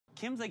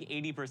Kim's like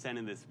 80%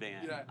 of this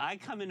band. Yeah. I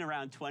come in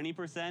around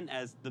 20%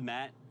 as the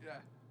Matt. Yeah.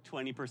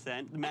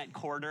 20%, the Matt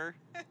quarter,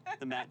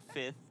 the Matt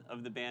fifth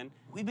of the band.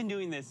 We've been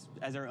doing this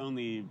as our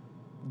only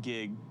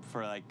gig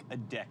for like a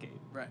decade.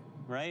 Right.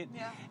 Right?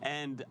 Yeah.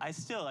 And I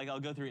still, like, I'll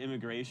go through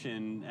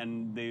immigration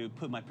and they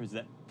put my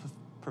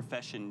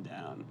profession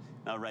down.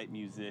 I'll write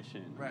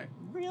musician. Right.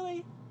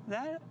 Really?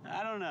 That?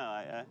 I don't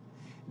know.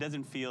 It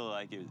doesn't feel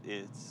like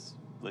it's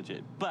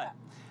legit. But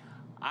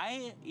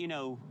I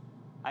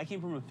came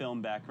from a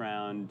film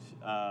background,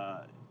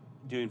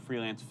 doing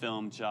freelance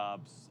film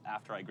jobs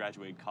after I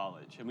graduated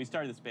college. And we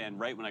started this band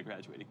right when I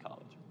graduated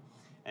college.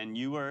 And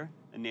you were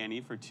a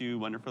nanny for 2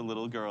 wonderful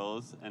little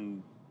girls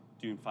and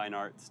doing fine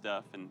art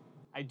stuff. And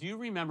I do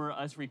remember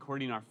us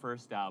recording our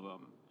first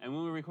album. And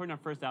when we were recording our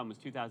first album was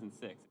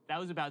 2006. That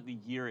was about the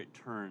year it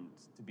turned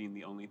to being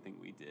the only thing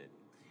we did.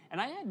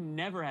 And I had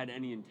never had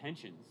any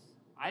intentions.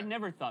 I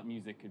never thought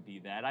music could be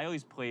that. I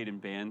always played in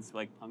bands,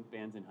 like punk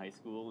bands in high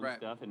school and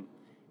stuff. And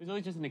it was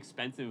always just an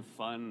expensive,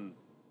 fun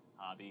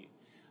hobby.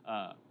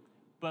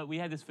 But we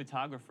had this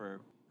photographer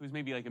who was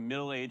maybe like a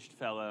middle-aged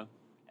fellow,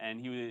 and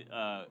he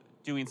was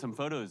doing some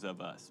photos of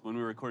us when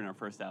we were recording our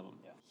first album.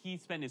 Yeah. He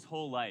spent his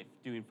whole life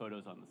doing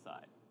photos on the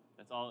side.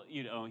 That's all,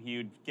 he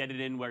would get it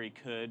in where he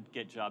could,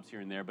 get jobs here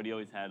and there, but he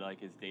always had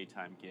like his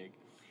daytime gig.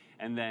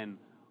 And then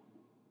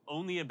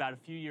only about a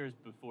few years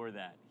before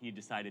that, he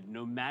decided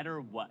no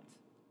matter what,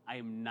 I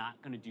am not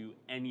gonna do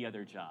any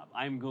other job.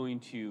 I'm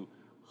going to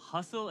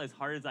hustle as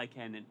hard as I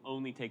can and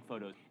only take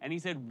photos. And he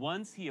said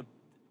once he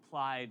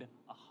applied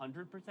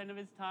 100% of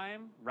his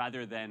time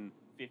rather than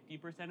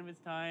 50% of his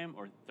time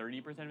or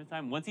 30% of his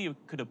time, once he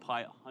could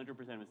apply 100%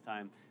 of his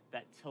time,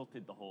 that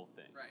tilted the whole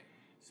thing. Right.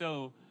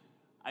 So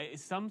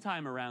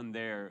sometime around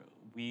there,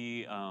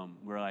 we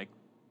were like,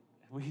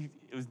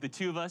 it was the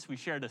 2 of us, we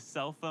shared a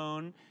cell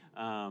phone.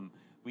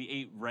 We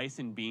ate rice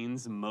and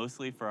beans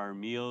mostly for our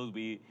meals.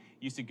 We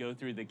used to go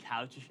through the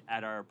couch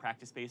at our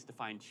practice space to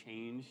find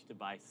change, to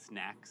buy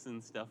snacks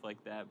and stuff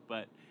like that.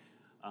 But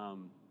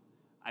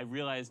I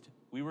realized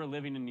we were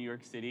living in New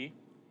York City,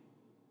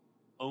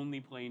 only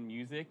playing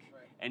music.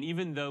 Right. And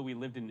even though we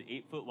lived in an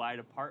 8-foot wide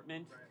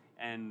apartment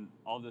and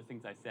all the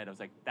things I said, I was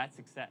like, that's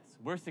success.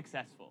 We're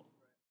successful.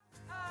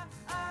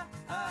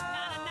 Right.